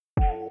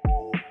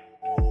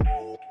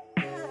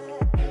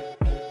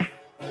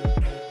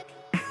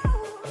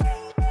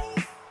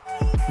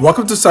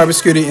Welcome to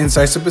Cybersecurity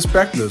Insights and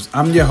Perspectives.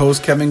 I'm your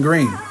host, Kevin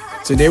Green.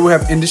 Today we'll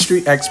have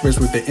industry experts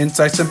with their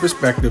insights and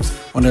perspectives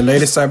on the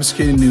latest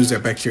cybersecurity news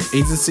that affects your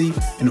agency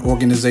and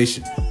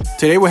organization.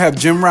 Today we'll have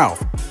Jim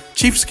Ralph,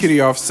 Chief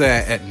Security Officer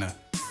at Aetna.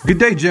 Good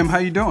day, Jim. How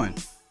you doing?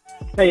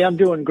 Hey, I'm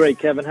doing great,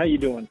 Kevin. How you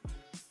doing?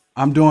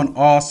 I'm doing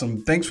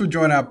awesome. Thanks for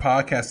joining our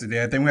podcast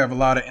today. I think we have a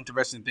lot of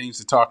interesting things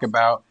to talk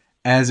about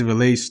as it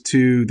relates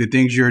to the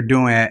things you're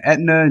doing at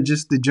Aetna and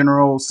just the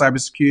general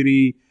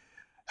cybersecurity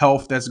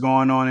health that's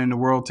going on in the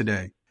world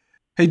today.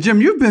 Hey,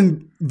 Jim, you've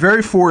been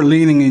very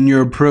forward-leaning in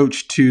your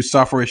approach to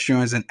software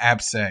assurance and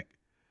AppSec.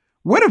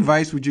 What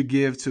advice would you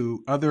give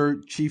to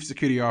other chief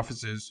security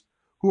officers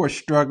who are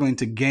struggling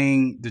to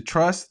gain the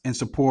trust and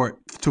support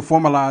to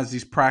formalize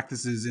these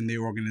practices in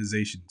their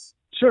organizations?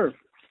 Sure.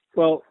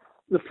 Well,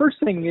 the first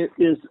thing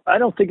is I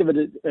don't think of it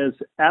as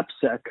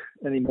AppSec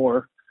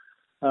anymore.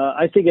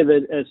 I think of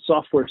it as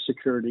software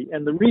security.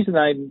 And the reason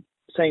I'm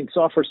saying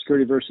software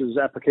security versus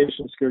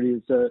application security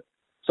is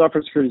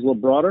software security is a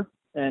little broader.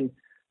 And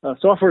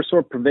software is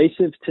sort of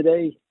pervasive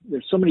today.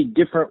 There's so many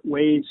different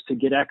ways to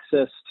get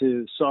access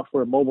to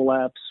software, mobile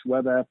apps,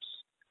 web apps.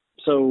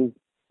 So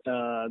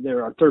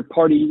there are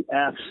third-party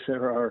apps.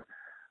 There are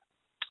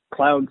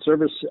cloud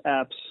service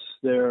apps.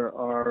 There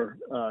are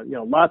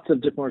lots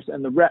of different.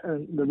 And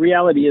the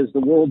reality is the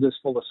world is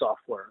full of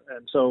software,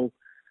 and so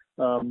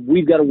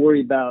we've got to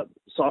worry about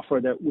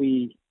software that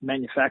we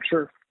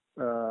manufacture,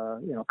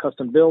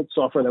 custom built,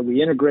 software that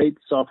we integrate,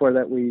 software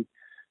that we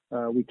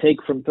take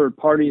from third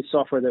parties,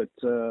 software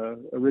that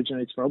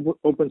originates from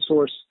open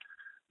source,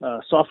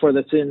 software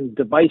that's in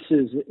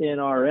devices in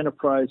our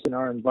enterprise, in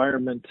our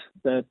environment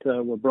that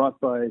were brought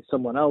by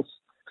someone else.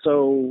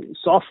 So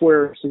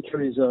software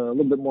security is a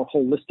little bit more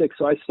holistic.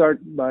 So I start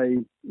by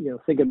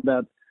thinking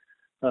about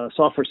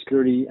software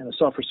security and a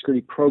software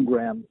security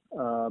program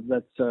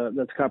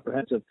that's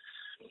comprehensive.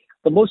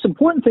 The most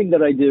important thing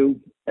that I do,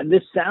 and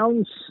this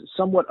sounds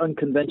somewhat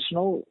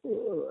unconventional,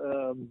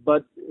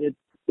 but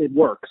it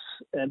works,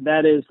 and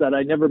that is that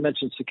I never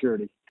mention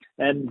security.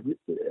 And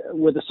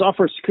with a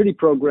software security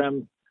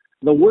program,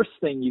 the worst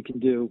thing you can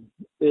do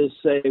is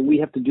say we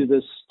have to do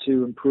this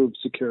to improve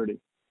security.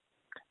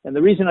 And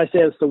the reason I say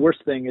it's the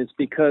worst thing is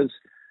because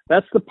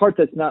that's the part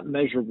that's not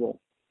measurable.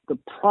 The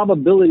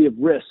probability of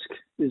risk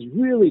is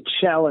really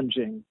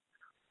challenging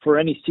for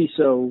any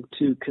CISO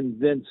to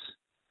convince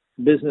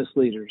business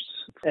leaders.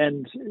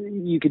 And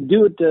you can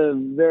do it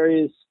to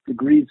various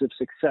degrees of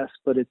success,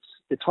 but it's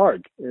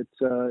hard.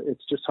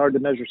 It's just hard to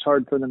measure. It's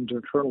hard for them to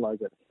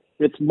internalize it.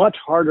 It's much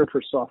harder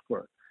for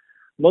software.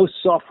 Most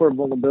software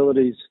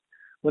vulnerabilities,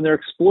 when they're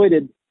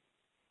exploited,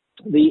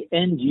 the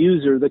end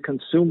user, the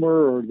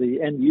consumer or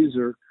the end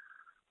user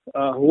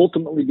who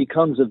ultimately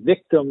becomes a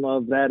victim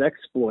of that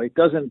exploit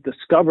doesn't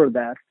discover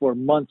that for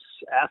months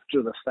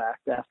after the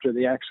fact, after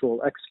the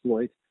actual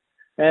exploit.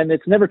 And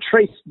it's never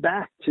traced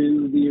back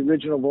to the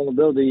original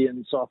vulnerability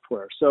in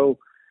software. So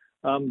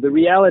the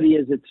reality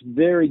is it's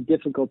very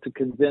difficult to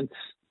convince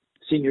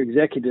senior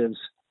executives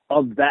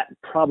of that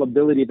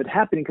probability of it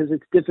happening because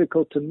it's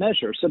difficult to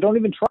measure. So don't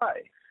even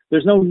try.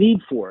 There's no need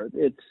for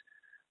it.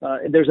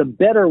 There's a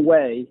better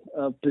way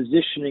of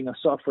positioning a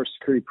software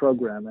security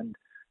program. And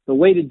the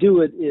way to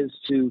do it is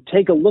to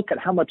take a look at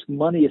how much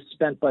money is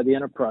spent by the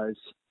enterprise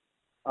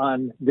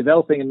on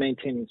developing and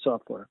maintaining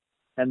software.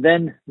 And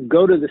then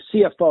go to the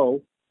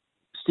CFO,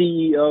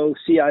 CEO,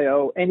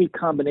 CIO, any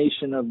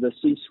combination of the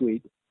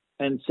C-suite,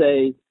 and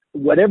say,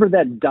 whatever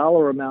that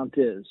dollar amount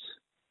is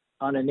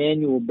on an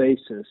annual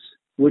basis,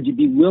 would you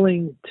be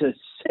willing to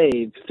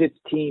save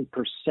 15%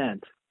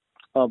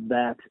 of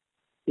that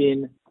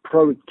in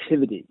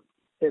productivity?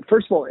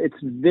 First of all, it's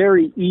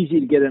very easy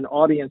to get an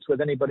audience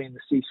with anybody in the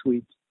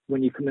C-suite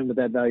when you come in with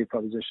that value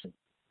proposition.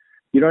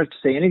 You don't have to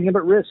say anything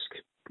about risk.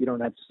 You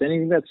don't have to say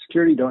anything about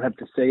security. You don't have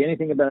to say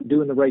anything about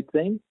doing the right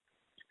thing.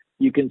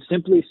 You can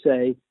simply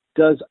say,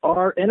 does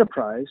our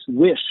enterprise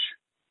wish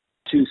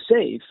to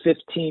save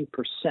 15%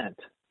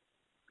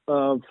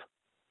 of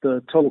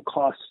the total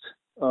cost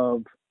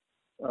of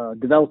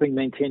developing,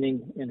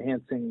 maintaining,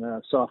 enhancing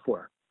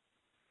software?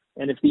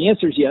 And if the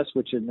answer is yes,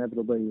 which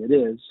inevitably it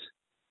is,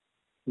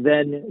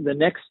 then the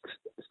next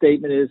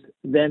statement is,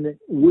 then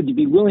would you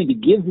be willing to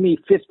give me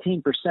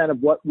 15%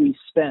 of what we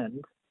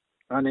spend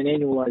on an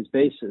annualized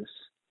basis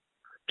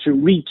to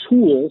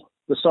retool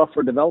the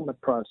software development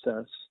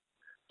process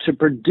to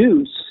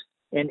produce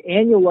an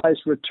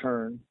annualized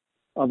return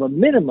of a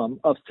minimum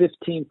of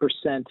 15%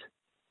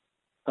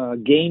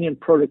 gain in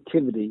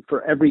productivity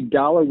for every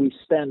dollar we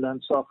spend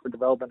on software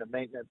development and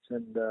maintenance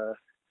and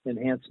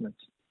enhancements,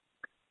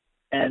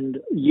 and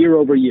year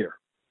over year.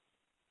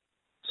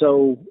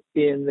 So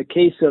in the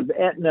case of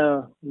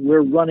Aetna,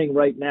 we're running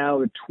right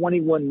now a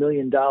 $21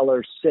 million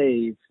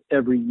save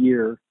every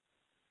year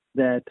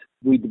that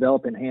we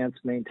develop, enhance,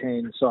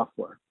 maintain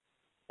software.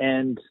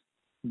 And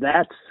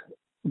that's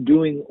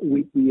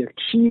we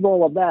achieve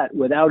all of that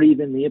without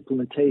even the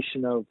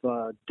implementation of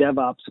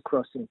DevOps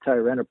across the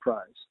entire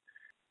enterprise.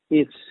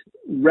 It's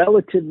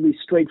relatively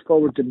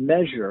straightforward to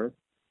measure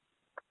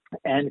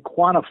and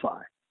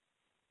quantify,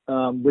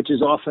 which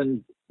is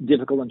often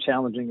difficult and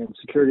challenging and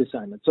security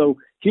assignment. So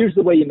here's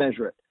the way you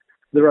measure it.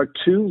 There are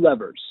two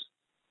levers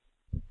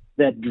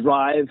that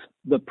drive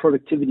the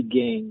productivity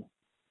gain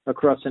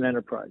across an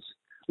enterprise.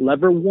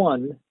 Lever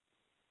one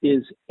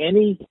is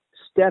any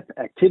step,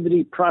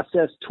 activity,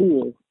 process,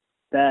 tool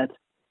that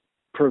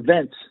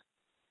prevents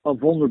a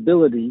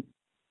vulnerability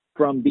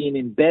from being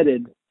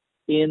embedded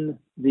in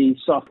the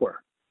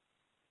software.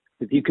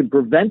 If you can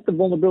prevent the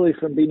vulnerability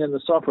from being in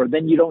the software,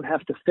 then you don't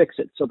have to fix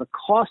it. So the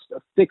cost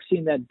of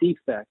fixing that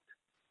defect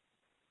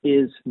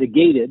is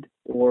negated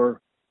or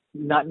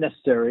not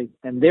necessary,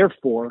 and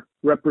therefore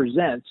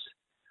represents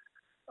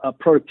a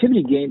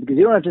productivity gain because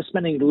you don't have to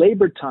spend any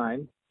labor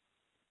time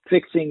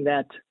fixing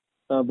that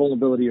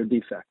vulnerability or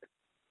defect.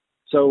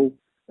 So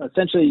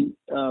essentially,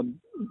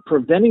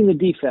 preventing the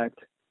defect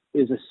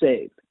is a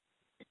save.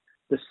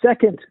 The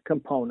second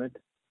component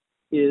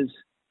is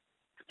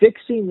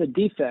fixing the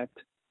defect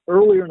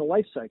earlier in the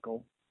life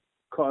cycle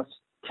costs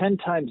 10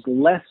 times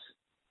less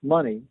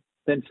money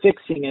than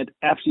fixing it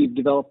after you've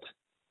developed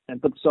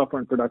and put the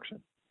software in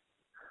production.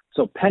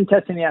 So pen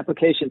testing the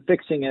application,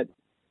 fixing it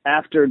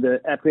after the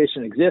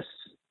application exists,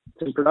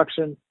 it's in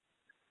production,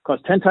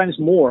 costs 10 times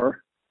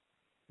more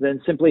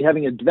than simply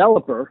having a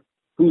developer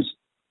who's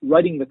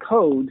writing the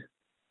code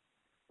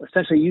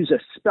essentially use a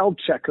spell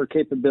checker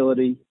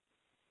capability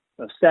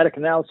of static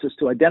analysis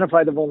to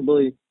identify the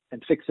vulnerability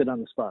and fix it on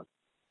the spot.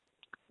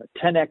 A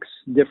 10x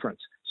difference.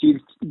 So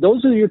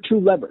those are your two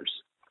levers.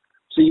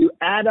 So you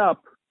add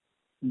up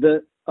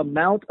the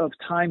amount of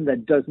time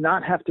that does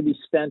not have to be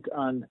spent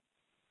on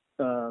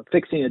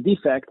fixing a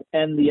defect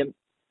and the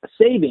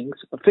savings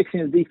of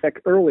fixing a defect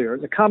earlier.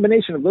 The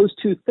combination of those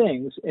two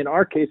things, in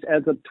our case,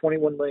 adds up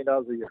 $21 million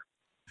a year.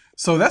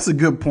 So that's a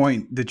good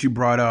point that you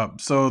brought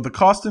up. So the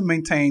cost to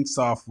maintain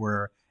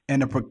software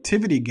and the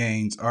productivity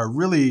gains are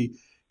really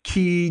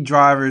key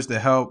drivers that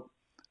help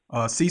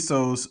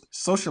CISOs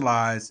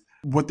socialize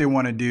what they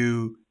want to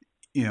do,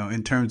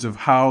 in terms of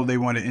how they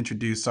want to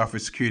introduce software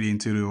security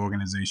into the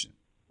organization.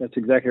 That's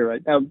exactly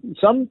right. Now,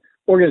 some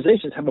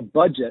organizations have a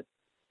budget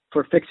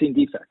for fixing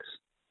defects.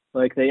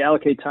 Like they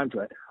allocate time to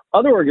that.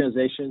 Other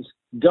organizations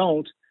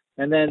don't,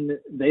 and then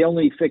they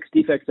only fix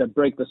defects that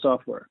break the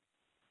software.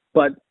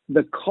 But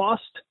the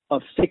cost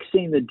of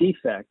fixing the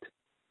defect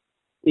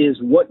is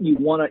what you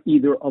want to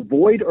either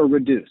avoid or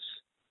reduce.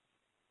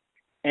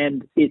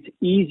 And it's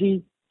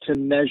easy to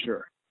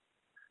measure.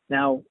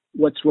 Now,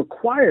 what's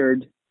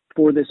required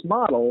for this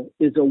model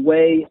is a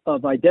way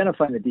of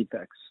identifying the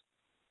defects.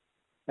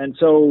 And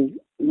so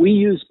we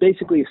use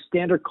basically a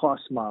standard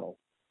cost model.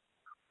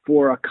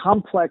 For a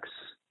complex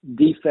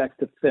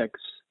defect to fix,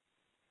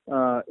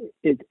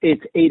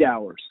 it's 8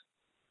 hours.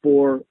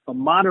 For a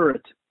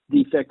moderate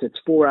defect, it's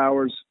 4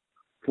 hours.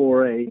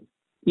 For a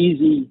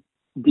easy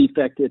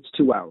defect, it's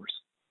 2 hours.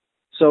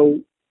 So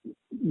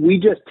we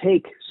just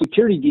take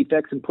security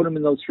defects and put them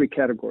in those three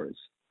categories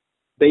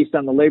based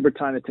on the labor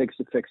time it takes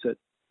to fix it.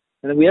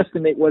 And then we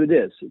estimate what it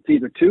is. It's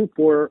either 2,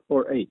 4,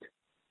 or 8.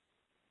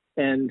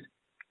 And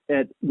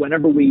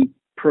whenever we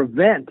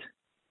prevent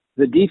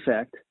the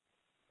defect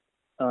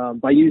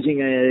by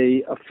using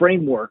a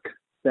framework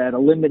that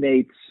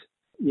eliminates,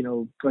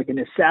 like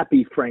an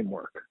ISAPI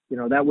framework,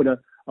 that would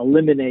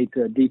eliminate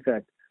a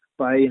defect.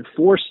 By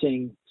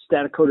enforcing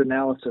static code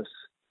analysis,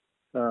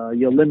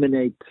 you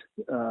eliminate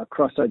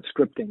cross-site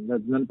scripting,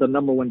 the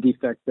number one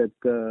defect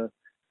that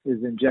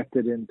is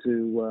injected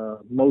into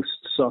most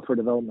software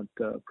development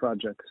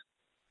projects.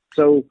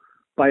 So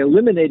by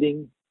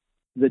eliminating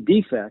the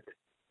defect,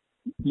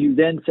 you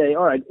then say,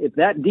 all right, if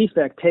that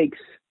defect takes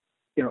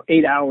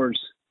 8 hours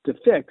to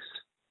fix,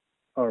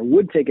 or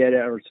would take 8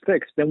 hours to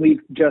fix, then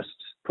we've just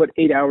put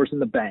 8 hours in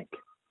the bank.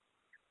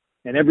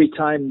 And every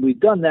time we've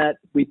done that,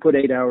 we put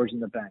 8 hours in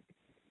the bank.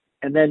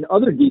 And then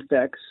other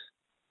defects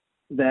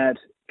that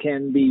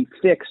can be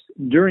fixed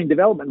during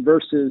development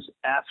versus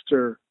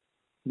after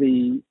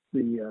the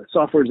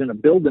software is in a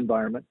build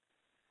environment,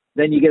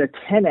 then you get a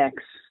 10x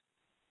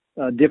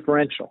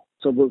differential.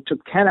 So it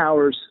took 10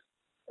 hours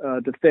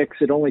to fix,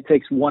 it only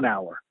takes 1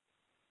 hour.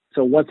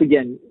 So once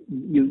again,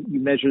 you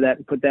measure that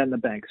and put that in the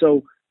bank.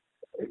 So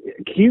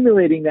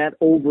accumulating that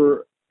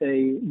over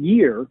a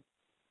year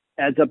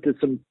adds up to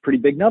some pretty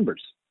big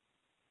numbers.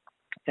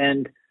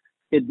 And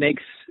it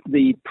makes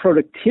the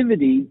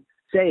productivity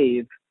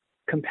save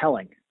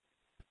compelling.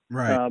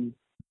 Right.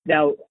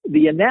 Now,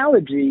 the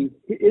analogy,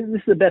 this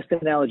is the best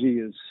analogy to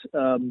use.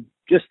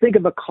 Just think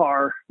of a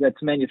car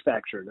that's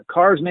manufactured. A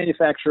car is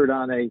manufactured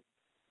on a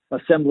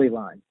assembly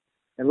line.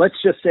 And let's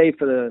just say,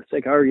 for the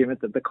sake of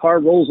argument, that the car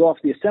rolls off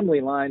the assembly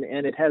line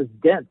and it has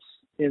dents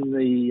in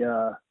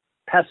the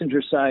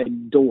passenger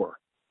side door.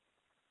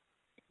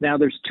 Now,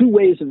 there's two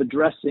ways of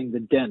addressing the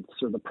dents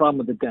or the problem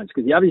with the dents,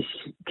 because you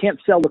obviously can't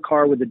sell the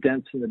car with the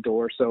dents in the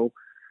door. So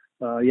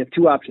you have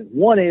two options.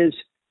 One is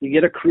you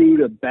get a crew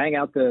to bang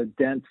out the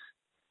dents,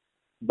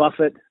 buff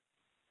it,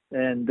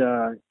 and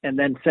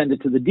then send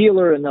it to the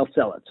dealer and they'll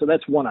sell it. So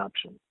that's one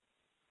option.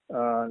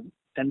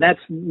 And that's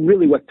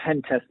really what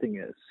pen testing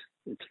is.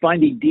 It's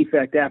finding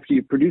defect after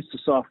you produce the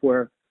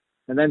software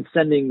and then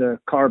sending the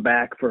car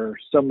back for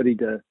somebody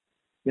to,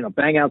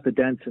 bang out the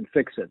dents and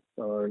fix it,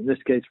 or in this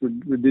case,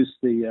 reduce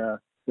the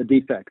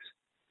defects.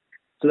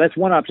 So that's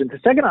one option. The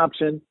second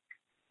option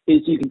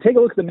is you can take a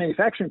look at the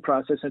manufacturing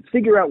process and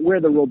figure out where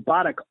the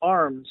robotic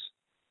arms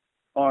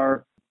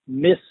are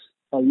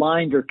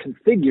misaligned or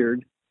configured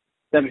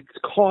that it's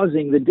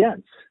causing the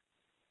dents.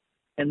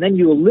 And then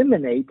you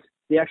eliminate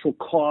the actual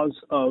cause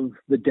of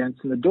the dents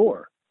in the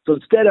door. So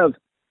instead of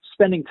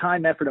spending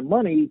time, effort, and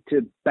money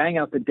to bang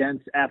out the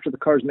dents after the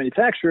car is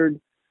manufactured,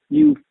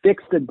 you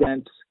fix the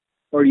dents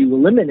or you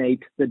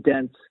eliminate the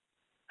dents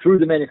through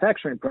the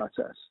manufacturing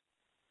process.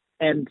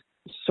 And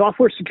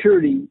software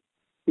security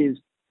is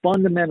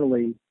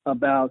fundamentally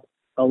about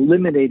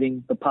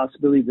eliminating the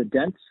possibility of the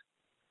dents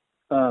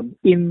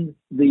in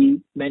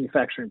the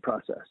manufacturing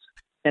process.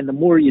 And the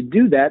more you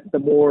do that, the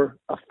more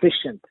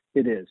efficient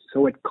it is.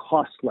 So it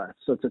costs less.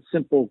 So it's a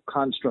simple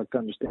construct to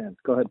understand.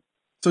 Go ahead.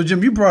 So,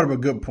 Jim, you brought up a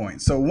good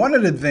point. So one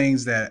of the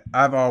things that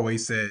I've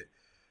always said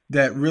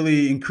that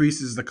really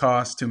increases the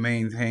cost to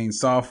maintain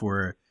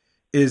software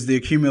is the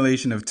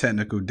accumulation of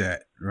technical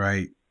debt,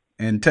 right?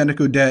 And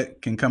technical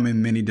debt can come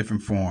in many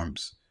different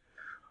forms.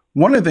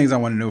 One of the things I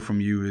want to know from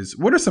you is,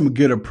 what are some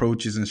good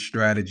approaches and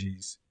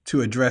strategies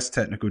to address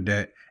technical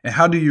debt? And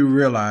how do you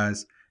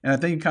realize, and I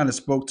think you kind of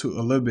spoke to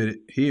a little bit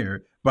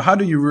here, but how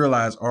do you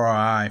realize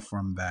ROI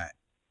from that?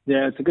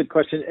 Yeah, it's a good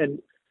question. And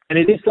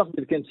it is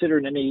something to consider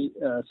in any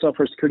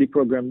software security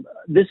program.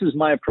 This is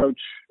my approach.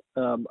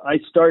 I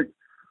start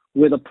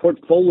with a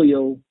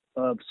portfolio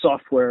of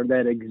software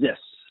that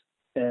exists,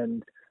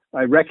 and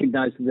I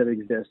recognize that it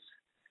exists.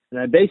 And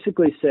I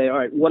basically say, all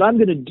right, what I'm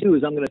going to do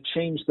is I'm going to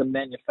change the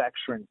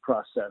manufacturing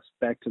process,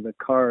 back to the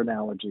car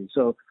analogy.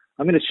 So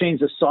I'm going to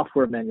change the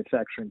software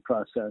manufacturing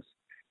process.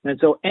 And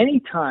so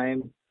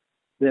anytime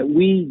that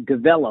we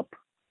develop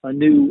a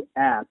new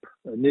app,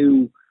 a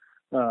new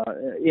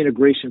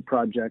integration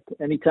project,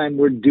 anytime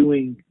we're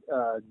doing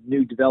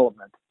new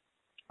development,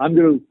 I'm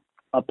going to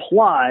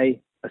apply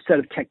a set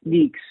of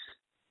techniques,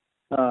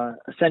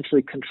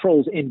 essentially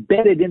controls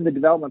embedded in the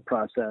development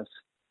process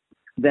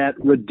that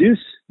reduce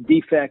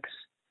defects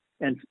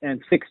and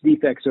fix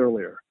defects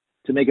earlier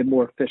to make it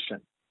more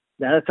efficient.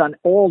 Now that's on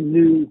all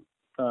new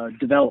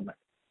development.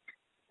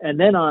 And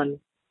then on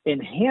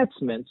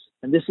enhancements,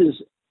 and this is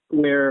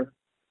where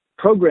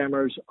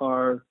programmers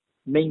are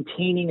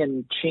maintaining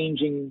and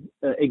changing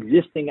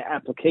existing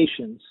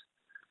applications,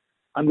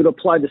 I'm going to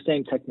apply the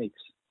same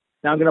techniques.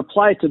 Now I'm going to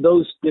apply it to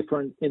those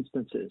different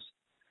instances.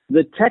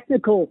 The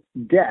technical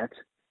debt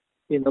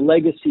in the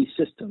legacy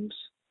systems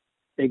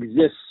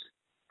exists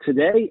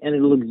today and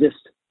it'll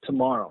exist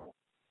tomorrow.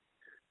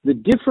 The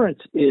difference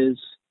is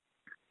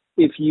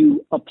if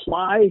you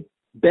apply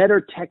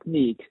better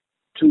technique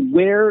to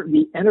where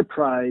the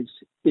enterprise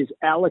is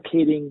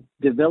allocating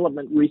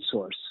development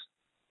resource,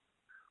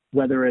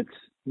 whether it's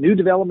new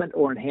development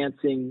or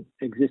enhancing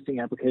existing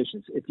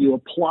applications. If you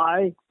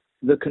apply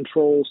the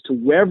controls to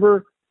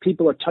wherever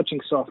people are touching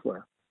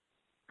software,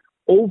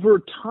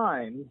 over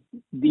time,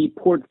 the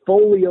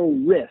portfolio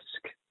risk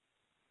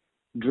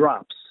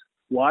drops.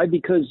 Why?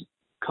 Because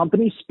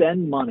companies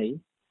spend money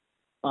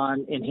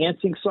on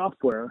enhancing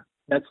software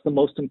that's the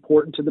most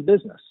important to the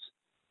business.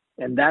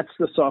 And that's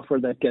the software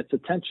that gets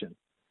attention.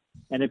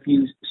 And if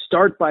you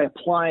start by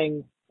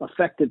applying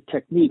effective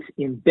techniques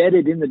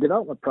embedded in the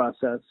development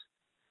process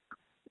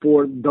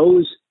for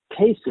those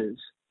cases,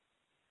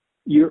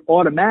 you're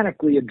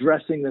automatically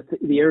addressing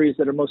the areas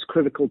that are most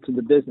critical to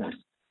the business.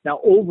 Now,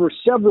 over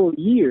several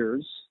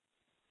years,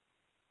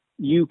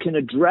 you can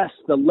address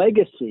the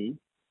legacy,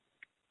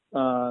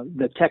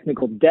 the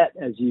technical debt,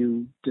 as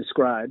you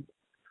described,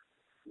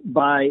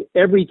 by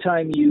every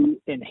time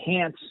you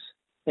enhance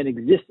an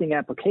existing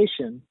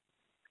application,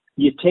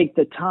 you take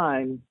the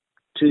time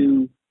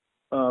to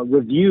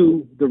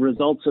review the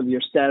results of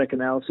your static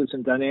analysis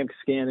and dynamic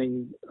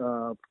scanning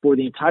for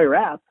the entire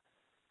app,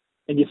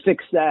 and you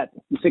fix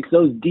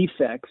those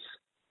defects,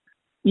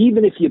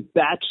 even if you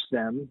batch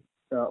them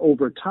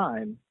over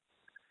time,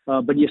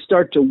 but you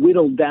start to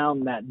whittle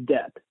down that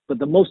debt. But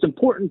the most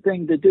important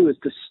thing to do is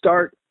to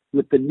start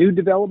with the new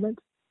development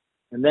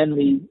and then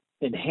the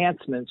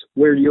enhancements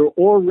where you're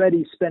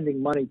already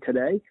spending money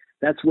today.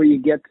 That's where you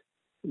get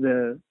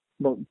the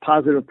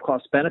positive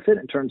cost benefit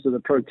in terms of the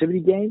productivity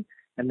gain.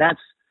 And that's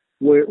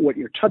where what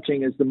you're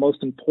touching is the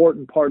most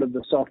important part of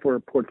the software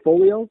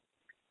portfolio.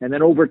 And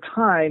then over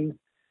time,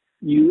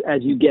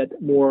 as you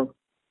get more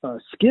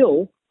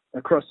skill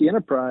across the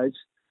enterprise,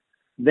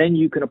 then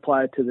you can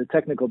apply it to the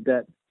technical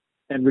debt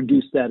and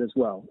reduce that as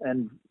well.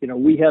 And,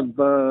 we have,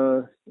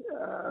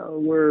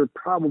 we're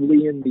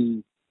probably in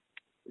the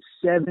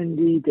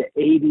 70 to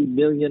 80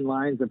 million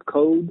lines of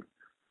code.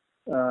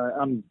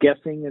 I'm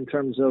guessing in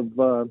terms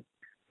of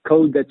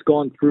code that's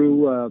gone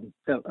through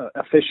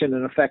efficient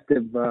and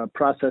effective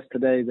process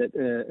today that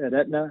at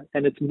Aetna,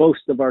 and it's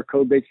most of our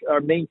code base.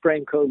 Our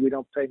mainframe code we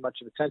don't pay much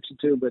of attention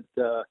to,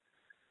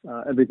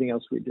 but everything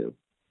else we do.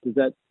 Does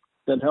that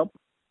help?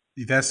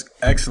 That's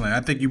excellent.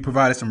 I think you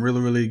provided some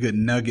really, really good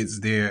nuggets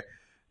there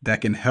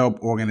that can help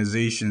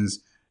organizations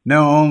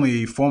not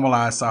only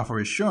formalize software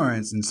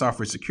assurance and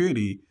software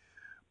security,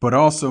 but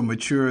also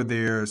mature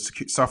their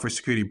software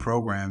security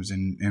programs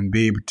and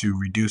be able to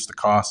reduce the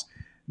cost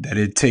that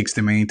it takes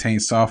to maintain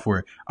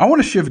software. I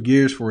want to shift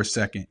gears for a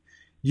second.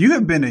 You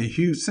have been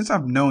since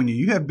I've known you,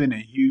 you have been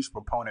a huge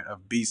proponent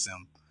of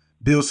BSIM,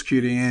 Build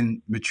Security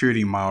and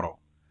Maturity Model.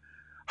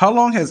 How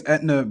long has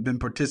Aetna been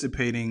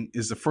participating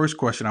is the first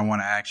question I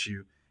want to ask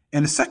you.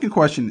 And the second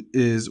question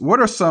is, what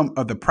are some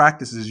of the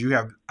practices you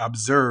have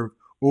observed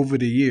over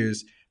the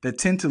years that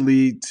tend to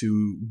lead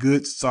to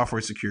good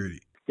software security?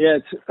 Yeah,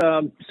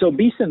 so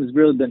BSIM has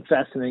really been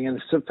fascinating, and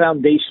it's a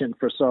foundation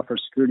for software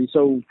security.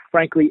 So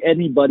frankly,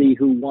 anybody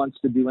who wants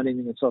to do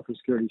anything in software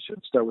security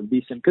should start with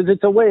BSIM, because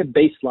it's a way of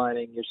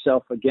baselining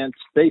yourself against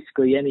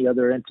basically any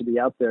other entity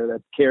out there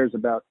that cares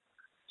about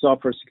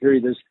software security.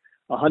 There's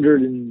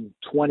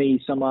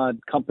 120 some odd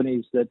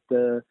companies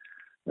that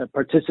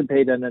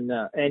participate on an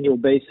annual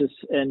basis,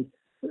 and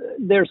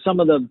they're some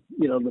of the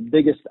the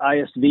biggest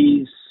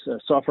ISVs,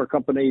 software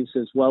companies,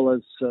 as well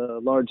as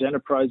large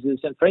enterprises,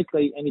 and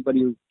frankly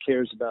anybody who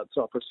cares about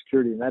software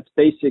security. And that's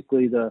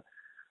basically the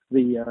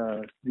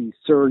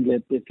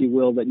surrogate, if you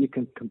will, that you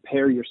can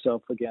compare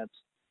yourself against.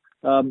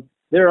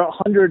 There are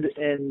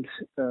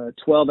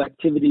 112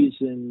 activities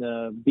in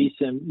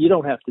BSIM. You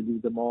don't have to do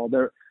them all.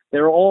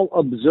 They're all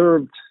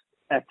observed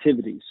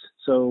activities.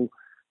 So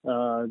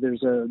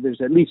there's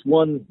at least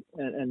one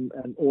and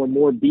or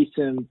more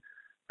BSIM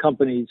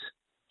companies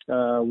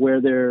where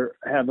there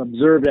have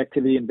observed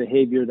activity and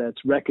behavior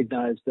that's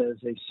recognized as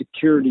a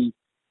security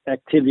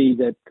activity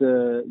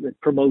that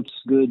promotes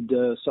good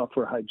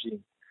software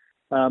hygiene.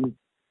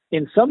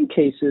 In some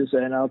cases,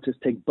 and I'll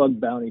just take bug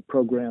bounty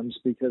programs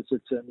because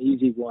it's an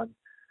easy one.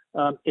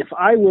 If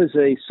I was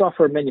a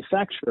software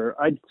manufacturer,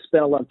 I'd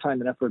spend a lot of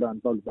time and effort on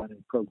bug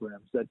bounty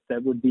programs.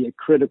 That would be a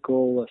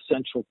critical,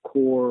 essential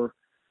core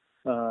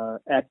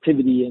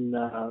activity in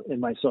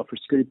my software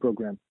security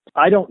program.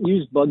 I don't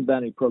use bug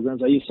bounty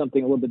programs. I use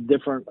something a little bit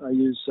different. I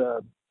use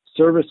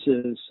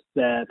services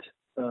that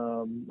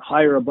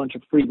hire a bunch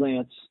of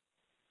freelance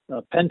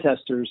pen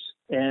testers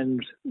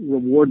and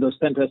reward those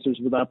pen testers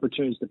with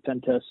opportunities to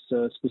pen test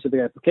specific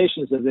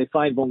applications. As they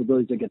find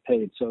vulnerabilities, they get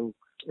paid. So,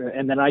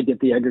 and then I get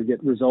the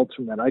aggregate results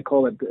from that. I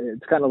call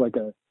it's kind of like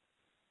a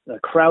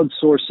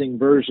crowdsourcing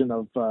version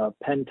of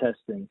pen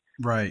testing.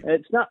 Right.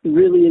 It's not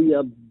really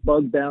a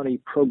bug bounty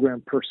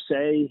program per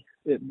se.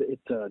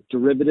 It's a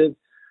derivative.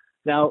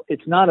 Now,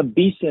 it's not a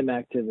BSIM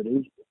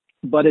activity,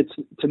 but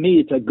to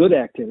me, it's a good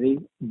activity.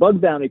 Bug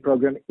bounty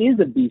program is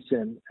a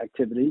BSIM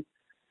activity,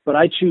 but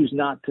I choose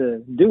not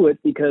to do it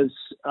because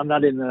I'm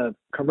not in the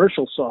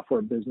commercial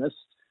software business.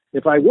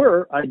 If I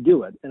were, I'd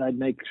do it, and I'd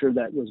make sure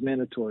that was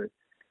mandatory.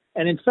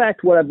 And in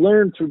fact, what I've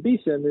learned through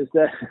BSIM is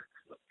that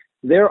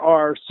there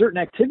are certain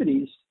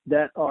activities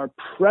that are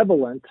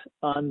prevalent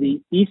on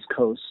the East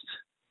Coast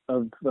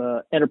of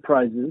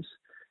enterprises,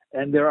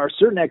 and there are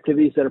certain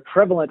activities that are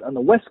prevalent on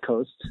the West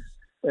Coast,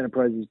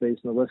 enterprises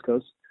based on the West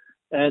Coast,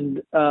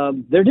 and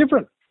they're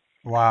different.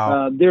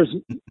 Wow.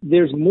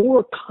 There's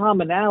more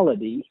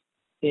commonality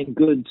in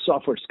good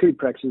software security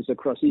practices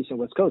across the East and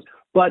West Coast,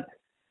 but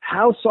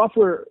how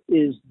software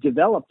is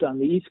developed on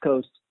the East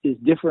Coast is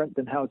different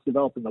than how it's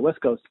developed on the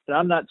West Coast. And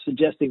I'm not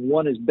suggesting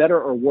one is better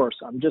or worse.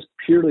 I'm just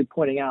purely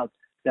pointing out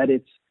that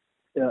it's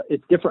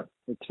different.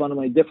 It's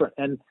fundamentally different.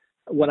 And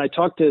when I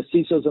talk to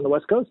CISOs on the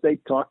West Coast, they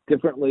talk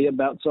differently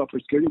about software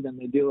security than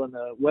they do on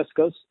the West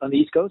Coast, on the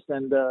East Coast.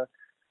 And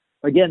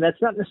again,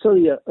 that's not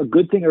necessarily a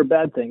good thing or a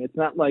bad thing. It's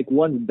not like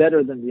one's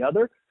better than the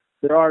other.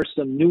 There are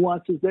some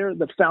nuances there.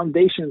 The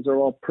foundations are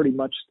all pretty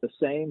much the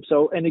same.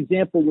 So an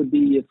example would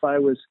be if I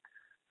was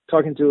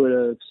talking to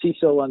a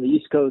CISO on the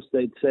East Coast,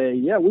 they'd say,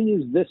 yeah, we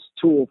use this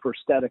tool for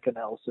static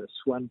analysis.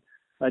 When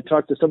I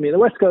talk to somebody on the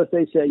West Coast,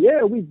 they say,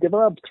 yeah, we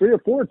developed 3 or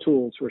 4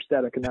 tools for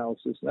static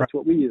analysis. And that's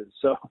what we use.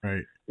 So,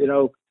 right.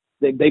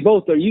 They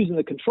both are using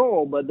the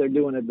control, but they're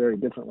doing it very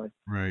differently.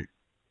 Right.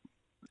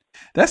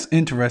 That's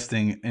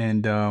interesting.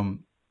 And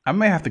I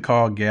may have to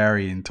call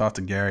Gary and talk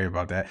to Gary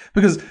about that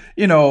because,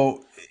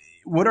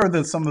 what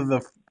are some of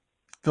the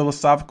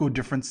philosophical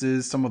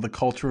differences, some of the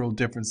cultural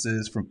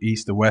differences from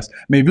East to West?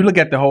 I mean, if you look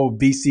at the whole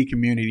VC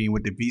community and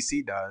what the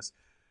VC does,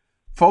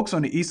 folks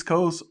on the East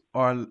Coast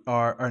are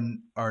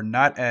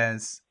not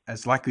as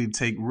likely to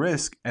take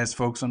risk as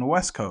folks on the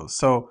West Coast.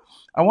 So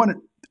I wonder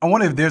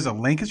if there's a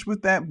linkage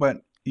with that, but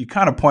you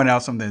kind of point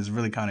out something that's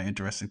really kind of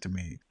interesting to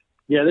me.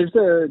 Yeah, there's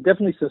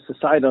definitely some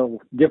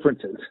societal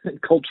differences,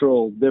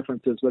 cultural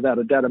differences, without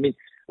a doubt. I mean,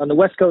 on the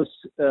West Coast,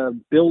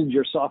 build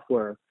your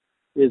software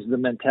is the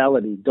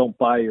mentality. Don't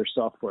buy your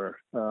software.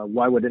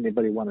 Why would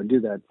anybody want to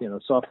do that?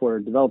 Software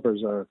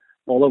developers are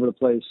all over the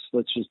place.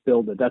 Let's just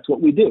build it. That's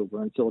what we do.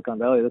 We're in Silicon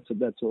Valley.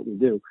 That's what we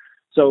do.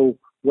 So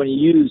when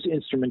you use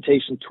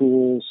instrumentation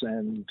tools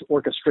and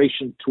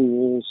orchestration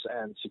tools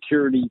and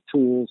security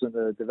tools in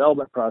the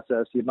development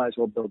process, you might as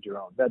well build your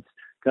own. That's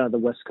kind of the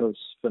West Coast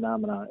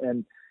phenomena.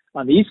 And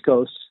on the East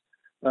Coast,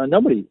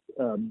 nobody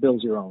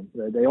builds your own.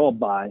 They all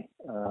buy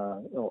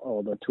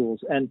all the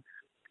tools. And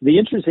the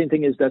interesting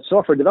thing is that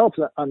software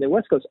developers on the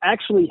West Coast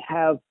actually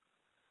have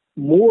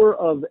more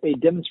of a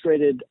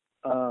demonstrated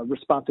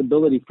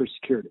responsibility for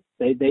security.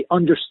 They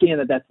understand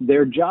that that's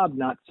their job,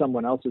 not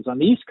someone else's. On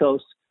the East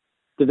Coast,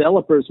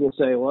 developers will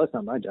say, well, that's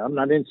not my job. I'm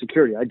not in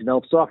security. I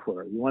develop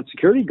software. You want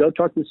security? Go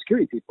talk to the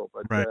security people.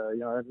 But, right.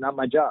 That's not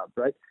my job,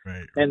 right?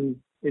 Right. And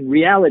in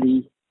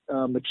reality,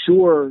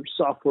 mature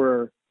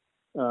software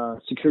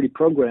security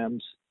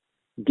programs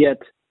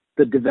get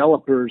the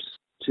developers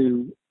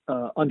to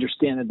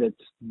understand that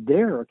it's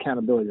their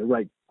accountability to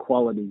write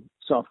quality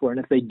software. And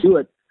if they do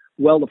it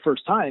well the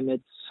first time,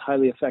 it's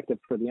highly effective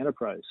for the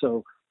enterprise.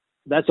 So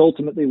that's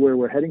ultimately where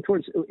we're heading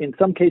towards. In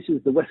some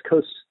cases, the West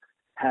Coast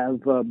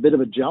have a bit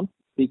of a jump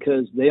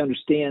because they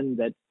understand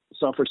that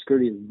software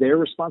security is their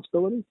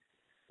responsibility.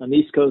 On the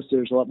East Coast,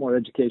 there's a lot more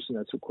education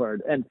that's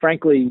required. And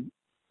frankly,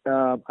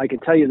 I can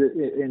tell you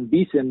that in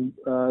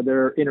BSIMM,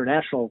 there are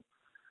international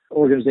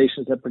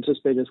organizations that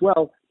participate as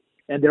well,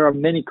 and there are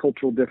many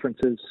cultural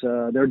differences.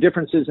 There are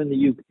differences in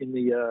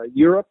the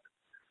Europe,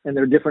 and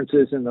there are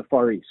differences in the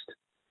Far East.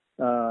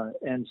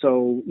 And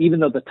so, even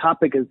though the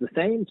topic is the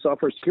same,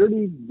 software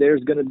security,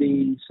 there's going to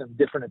be some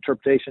different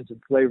interpretations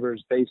and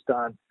flavors based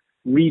on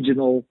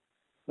regional,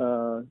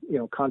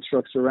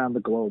 constructs around the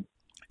globe.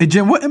 And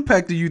Jim, what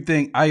impact do you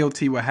think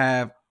IoT will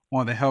have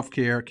on the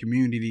healthcare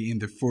community in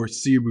the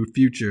foreseeable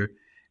future?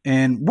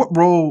 And what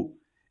role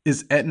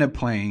is Aetna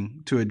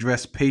playing to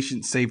address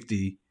patient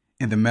safety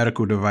in the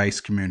medical device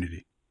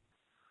community?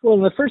 Well,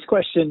 the first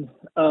question,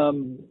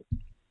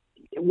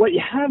 what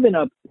you have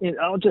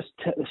I'll just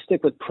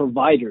stick with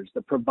providers,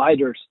 the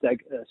provider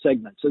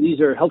segment. So these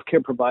are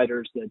healthcare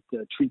providers that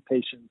treat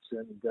patients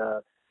and,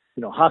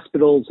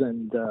 hospitals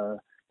and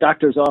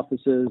doctors'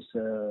 offices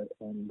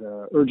and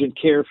urgent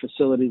care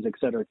facilities, et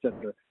cetera, et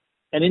cetera.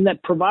 And in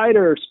that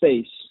provider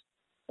space,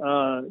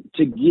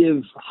 to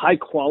give high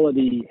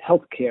quality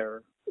healthcare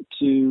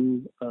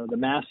to the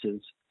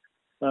masses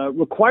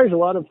requires a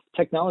lot of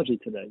technology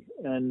today.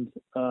 And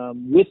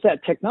with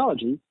that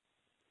technology,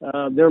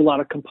 there are a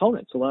lot of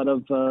components, a lot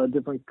of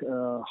different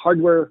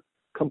hardware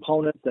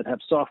components that have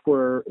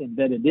software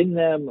embedded in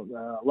them.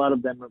 A lot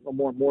of them,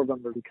 more and more of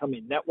them are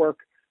becoming network.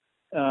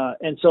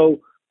 And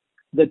so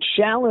the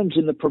challenge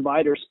in the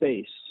provider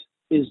space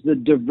is the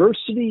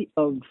diversity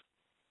of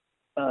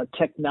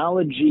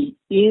technology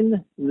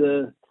in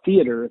the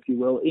theater, if you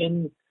will,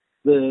 in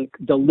the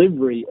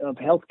delivery of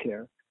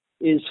healthcare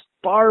is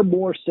far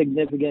more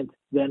significant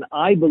than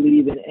I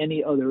believe in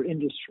any other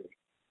industry.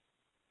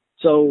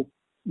 So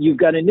you've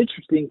got an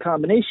interesting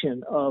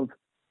combination of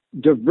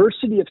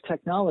diversity of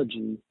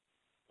technology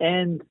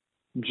and,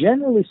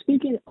 generally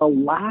speaking, a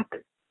lack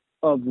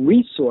of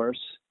resource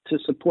to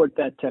support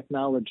that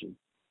technology.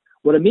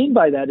 What I mean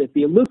by that, if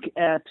you look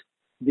at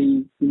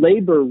the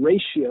labor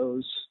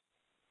ratios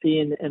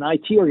in an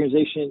IT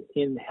organization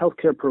in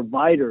healthcare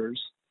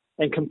providers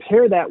and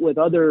compare that with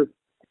other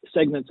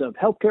segments of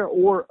healthcare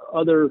or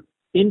other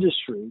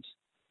industries,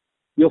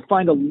 you'll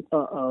find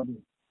a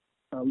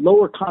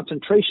lower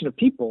concentration of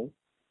people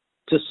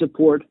to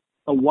support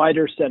a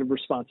wider set of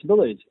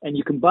responsibilities. And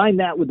you combine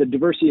that with the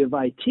diversity of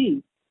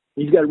IT,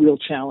 you've got real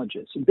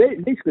challenges. So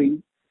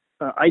basically,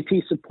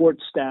 IT support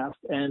staff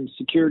and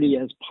security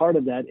as part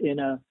of that in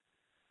a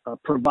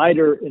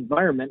provider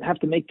environment have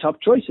to make tough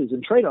choices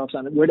and trade-offs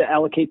on where to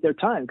allocate their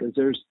time, because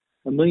there's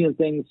a million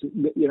things,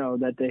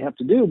 that they have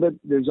to do, but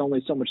there's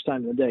only so much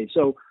time in the day.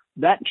 So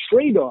that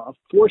trade-off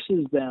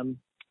forces them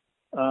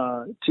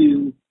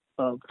to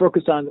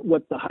focus on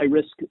what the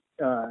high-risk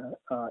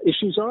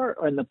issues are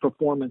and the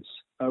performance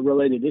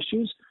related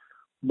issues.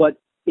 But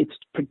it's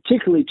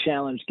particularly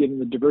challenged given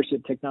the diversity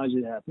of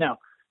technology they have. Now,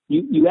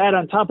 you add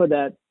on top of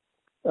that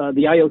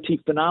the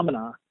IoT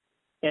phenomena,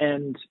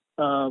 and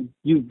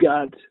you've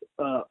got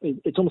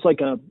it's almost like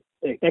a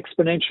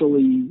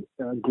exponentially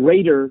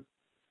greater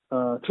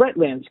threat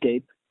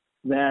landscape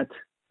that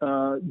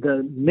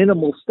the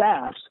minimal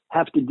staffs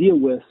have to deal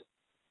with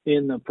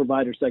in the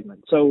provider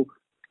segment. So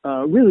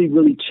really,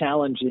 really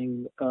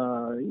challenging,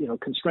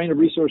 constraint of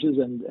resources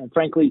and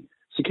frankly,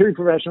 security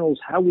professionals,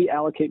 how we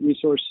allocate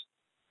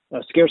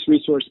scarce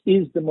resource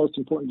is the most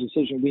important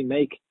decision we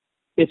make.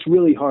 It's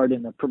really hard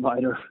in a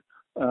provider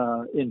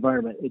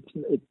environment.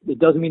 It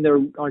doesn't mean there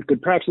aren't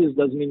good practices.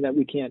 Doesn't mean that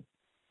we can't,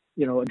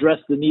 address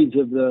the needs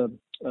of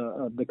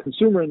the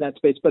consumer in that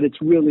space. But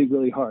it's really,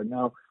 really hard.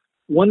 Now,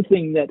 one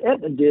thing that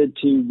Aetna did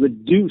to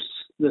reduce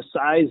the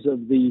size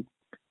of the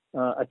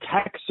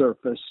attack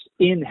surface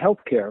in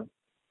healthcare,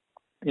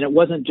 and it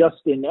wasn't just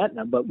in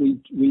Aetna, but we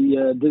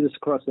did this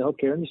across the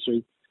healthcare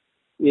industry,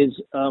 is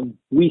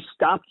we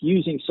stopped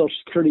using Social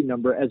Security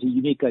number as a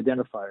unique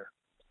identifier.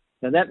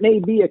 Now, that may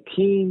be a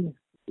keen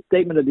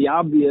statement of the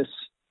obvious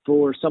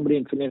for somebody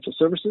in financial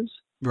services.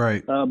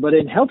 Right. But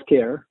in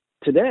healthcare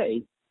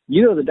today,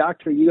 you go to the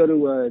doctor, you go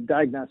to a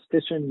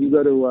diagnostician, you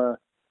go to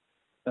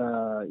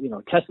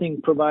a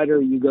testing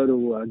provider, you go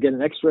to get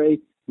an X-ray.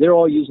 They're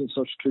all using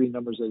Social Security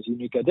numbers as a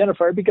unique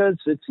identifier because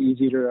it's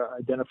easy to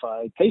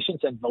identify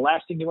patients, and the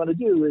last thing you want to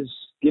do is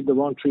give the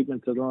wrong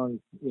treatment to the wrong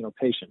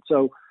patient.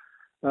 So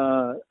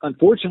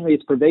unfortunately,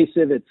 it's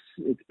pervasive.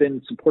 It's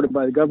been supported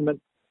by the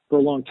government. for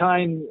a long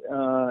time,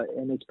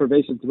 and it's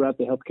pervasive throughout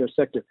the healthcare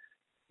sector.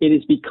 It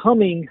is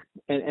becoming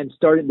and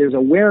starting. There's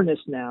awareness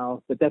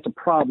now that that's a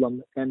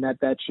problem and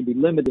that should be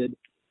limited.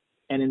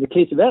 And in the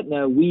case of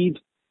Aetna, we've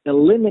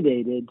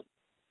eliminated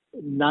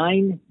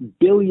 9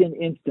 billion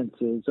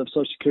instances of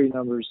Social Security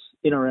numbers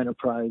in our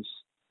enterprise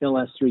in the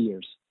last 3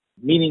 years,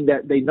 meaning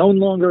that they no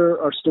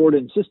longer are stored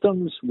in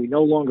systems. We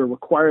no longer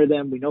require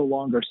them. We no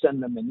longer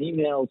send them in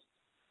emails.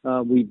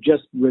 We've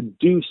just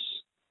reduced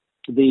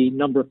the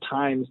number of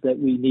times that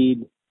we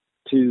need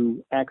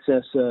to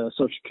access a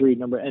Social Security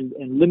number and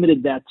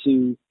limited that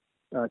to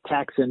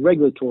tax and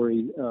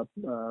regulatory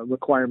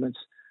requirements,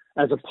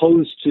 as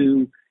opposed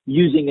to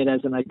using it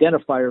as an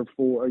identifier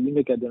for a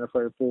unique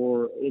identifier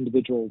for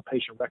individual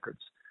patient records.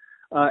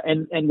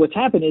 And what's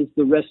happened is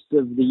the rest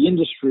of the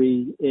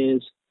industry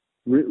is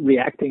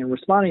reacting and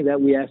responding to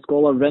that. We ask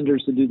all our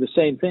vendors to do the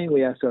same thing.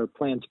 We ask our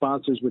plan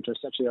sponsors, which are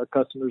essentially our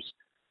customers,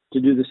 to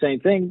do the same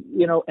thing,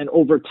 and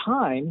over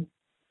time,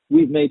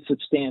 we've made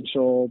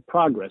substantial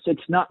progress.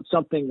 It's not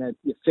something that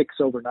you fix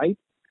overnight.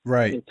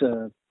 Right.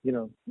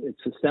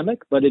 It's systemic,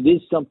 but it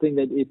is something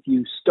that if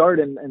you start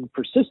and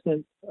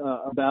persistent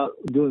about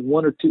doing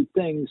one or two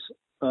things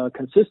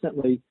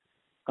consistently,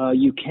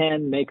 you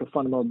can make a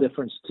fundamental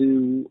difference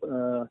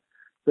to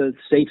the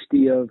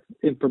safety of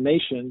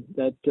information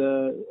that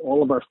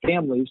all of our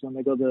families, when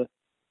they go to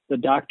the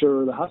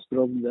doctor or the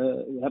hospital,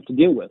 have to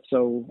deal with.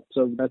 So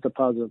that's a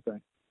positive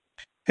thing.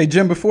 Hey,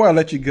 Jim, before I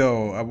let you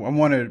go, I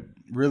want to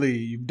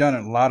you've done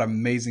a lot of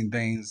amazing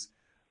things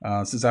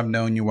since I've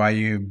known you while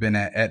you've been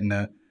at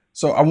Aetna.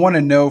 So I want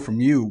to know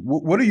from you,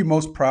 what are you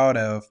most proud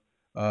of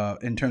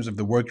in terms of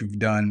the work you've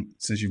done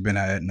since you've been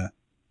at Aetna?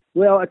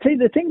 Well, I tell you,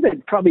 the thing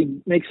that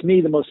probably makes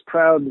me the most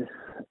proud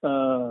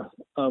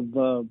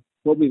of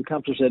what we've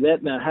accomplished at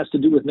Aetna has to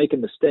do with making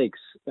mistakes.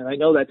 And I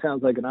know that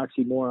sounds like an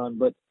oxymoron,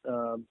 but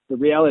the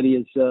reality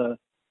is,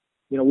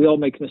 we all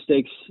make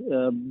mistakes,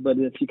 but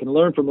if you can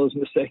learn from those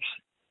mistakes,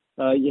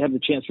 you have the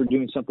chance for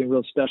doing something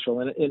real special.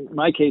 And in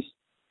my case,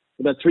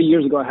 about 3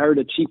 years ago, I hired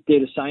a chief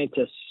data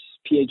scientist,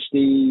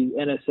 PhD,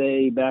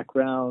 NSA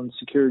background,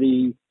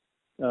 security,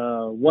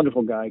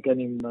 wonderful guy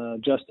named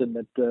Justin.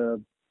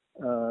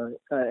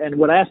 And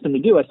what I asked him to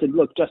do, I said,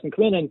 look, Justin,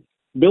 come in and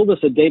build us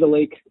a data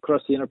lake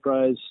across the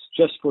enterprise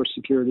just for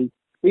security.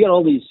 We got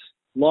all these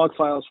log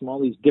files from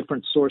all these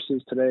different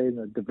sources today, and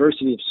the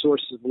diversity of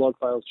sources of log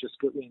files just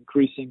greatly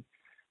increasing.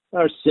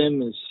 Our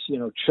SIM is,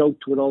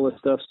 choked with all this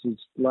stuff. So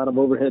it's a lot of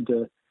overhead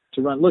to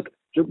run. Look,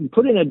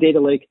 put in a data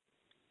lake,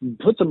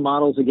 put some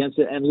models against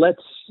it, and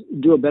let's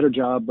do a better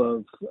job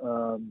of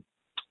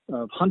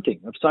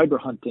hunting, of cyber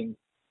hunting,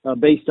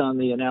 based on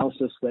the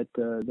analysis that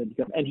you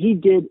got. And he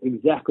did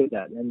exactly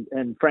that.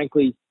 And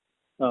frankly,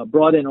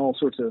 brought in all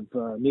sorts of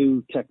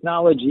new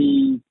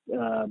technology,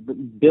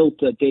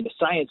 built a data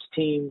science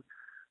team,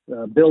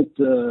 built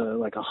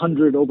over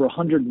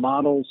 100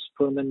 models,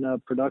 put them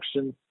in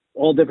production,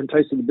 all different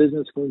types of the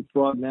business, including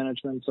fraud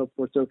management and so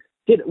forth. So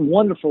did a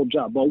wonderful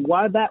job. But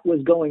while that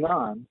was going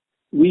on,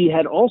 we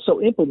had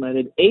also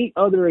implemented 8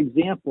 other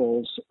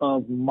examples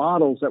of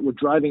models that were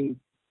driving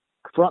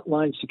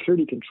frontline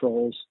security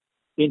controls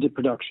into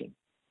production.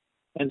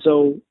 And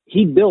so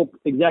he built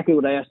exactly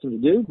what I asked him to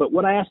do, but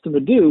what I asked him to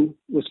do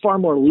was far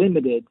more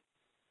limited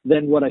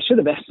than what I should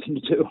have asked him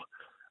to do,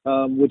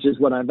 which is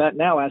what I've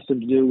now asked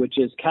him to do, which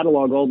is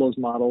catalog all those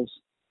models.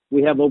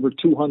 We have over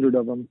 200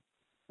 of them.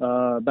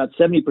 About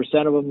 70%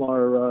 of them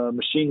are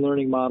machine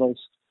learning models.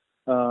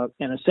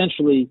 And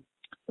essentially,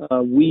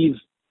 we've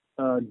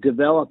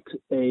developed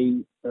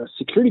a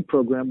security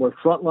program where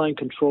frontline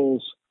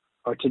controls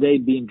are today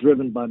being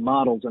driven by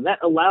models. And that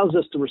allows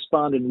us to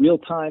respond in real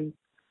time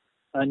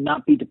and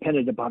not be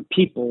dependent upon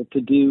people to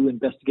do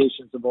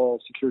investigations of all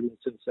security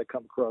incidents that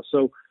come across.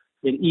 So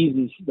it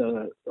eases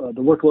the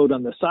workload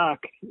on the SOC.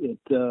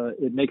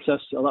 It makes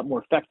us a lot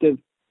more effective,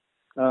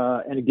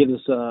 and it gives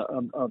us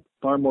a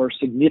far more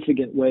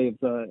significant way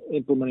of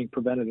implementing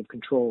preventative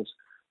controls.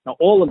 Now,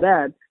 all of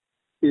that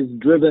is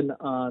driven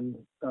on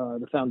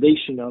the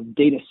foundation of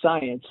data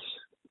science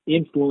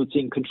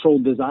influencing control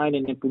design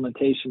and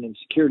implementation and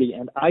security.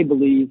 And I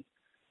believe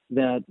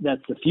that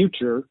that's the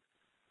future.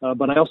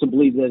 But I also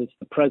believe that it's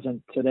the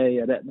present today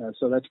at Aetna.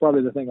 So that's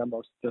probably the thing I'm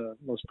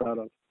most proud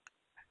of.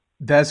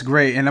 That's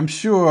great. And I'm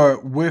sure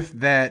with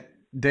that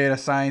data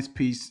science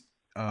piece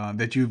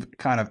that you've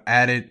kind of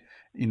added,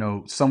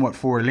 somewhat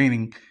forward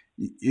leaning,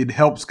 it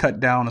helps cut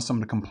down on some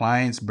of the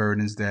compliance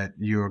burdens that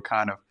you're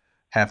kind of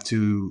have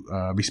to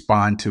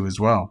respond to as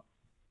well.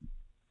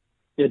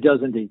 It does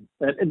indeed.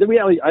 And the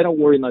reality, I don't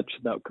worry much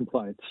about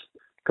compliance.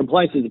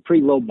 Compliance is a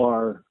pretty low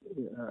bar,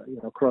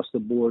 across the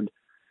board.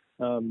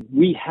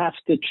 We have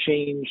to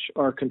change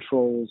our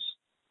controls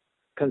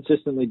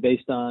consistently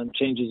based on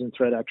changes in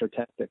threat actor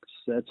tactics.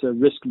 That's a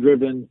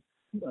risk-driven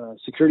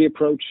security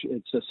approach.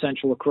 It's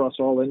essential across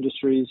all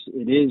industries.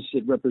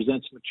 It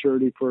represents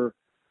maturity for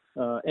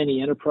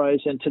any enterprise.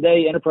 And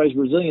today, enterprise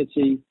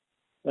resiliency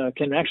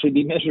can actually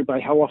be measured by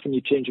how often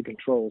you change your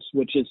controls,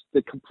 which is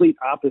the complete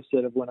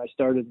opposite of when I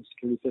started in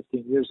security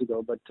 15 years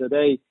ago. But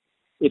today,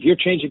 if you're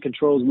changing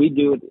controls, we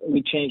do it.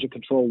 We change a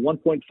control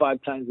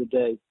 1.5 times a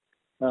day,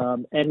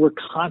 and we're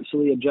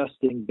constantly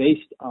adjusting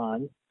based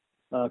on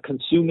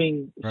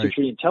consuming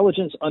security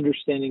intelligence,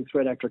 understanding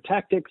threat actor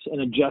tactics,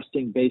 and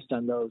adjusting based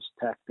on those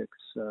tactics.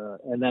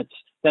 And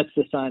that's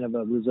the sign of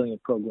a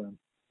resilient program.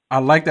 I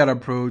like that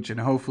approach, and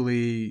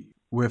hopefully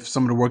with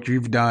some of the work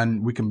you've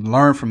done, we can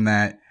learn from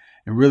that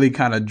and really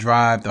kind of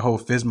drive the whole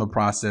FISMA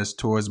process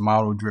towards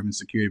model-driven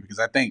security, because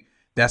I think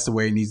that's the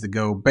way it needs to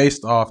go,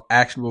 based off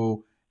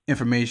actual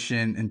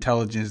information,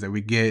 intelligence that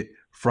we get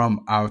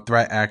from our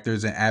threat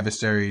actors and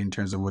adversary in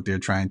terms of what they're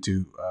trying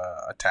to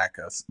attack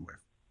us with.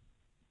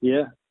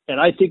 Yeah,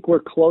 and I think we're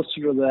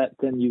closer to that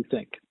than you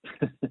think.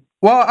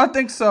 Well, I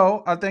think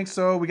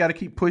so. We got to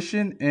keep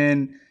pushing,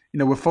 and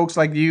with folks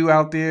like you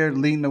out there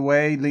leading the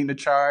way, leading the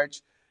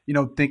charge,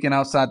 thinking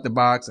outside the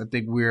box, I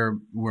think we're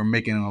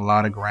making a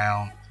lot of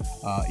ground,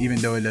 even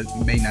though it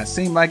may not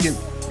seem like it.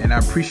 And I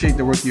appreciate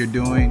the work you're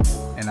doing,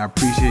 and I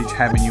appreciate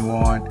having you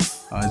on.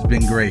 It's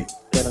been great.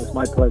 Yeah, it's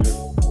my pleasure.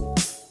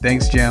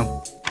 Thanks, Jim.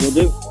 Will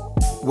do.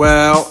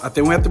 Well, I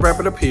think we have to wrap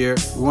it up here.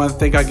 We want to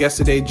thank our guest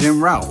today,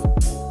 Jim Ralph.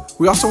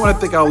 We also want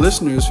to thank our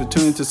listeners for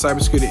tuning to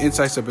Cybersecurity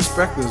Insights and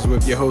Perspectives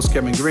with your host,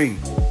 Kevin Green.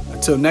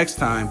 Until next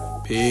time,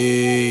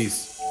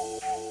 peace.